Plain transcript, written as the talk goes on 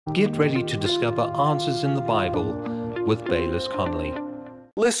Get ready to discover answers in the Bible with Bayless Conley.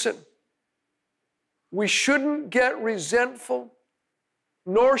 Listen, we shouldn't get resentful,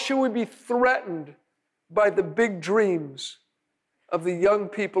 nor should we be threatened by the big dreams of the young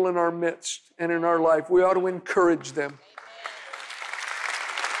people in our midst and in our life. We ought to encourage them.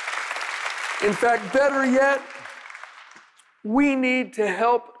 In fact, better yet, we need to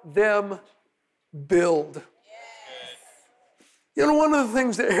help them build. You know, one of the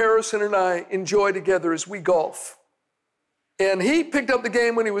things that Harrison and I enjoy together is we golf. And he picked up the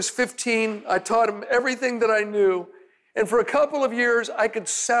game when he was 15. I taught him everything that I knew. And for a couple of years, I could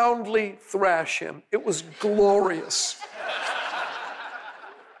soundly thrash him. It was glorious.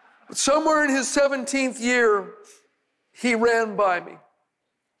 But somewhere in his 17th year, he ran by me,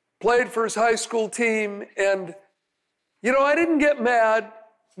 played for his high school team. And, you know, I didn't get mad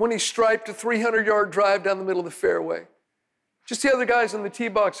when he striped a 300-yard drive down the middle of the fairway. Just the other guys in the tee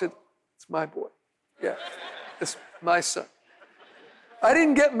box said, "It's my boy. Yeah, it's my son." I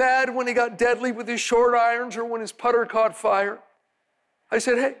didn't get mad when he got deadly with his short irons or when his putter caught fire. I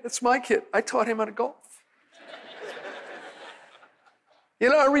said, "Hey, that's my kid. I taught him how to golf." You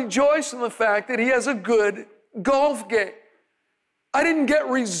know, I rejoice in the fact that he has a good golf game. I didn't get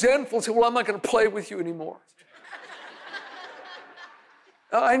resentful and say, "Well, I'm not going to play with you anymore."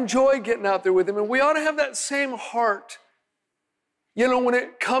 I enjoy getting out there with him, and we ought to have that same heart, you know, when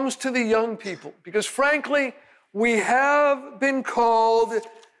it comes to the young people, because frankly, we have been called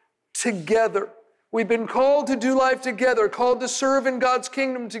together. We've been called to do life together, called to serve in God's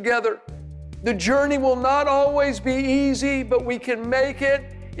kingdom together. The journey will not always be easy, but we can make it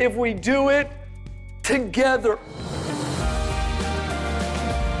if we do it together.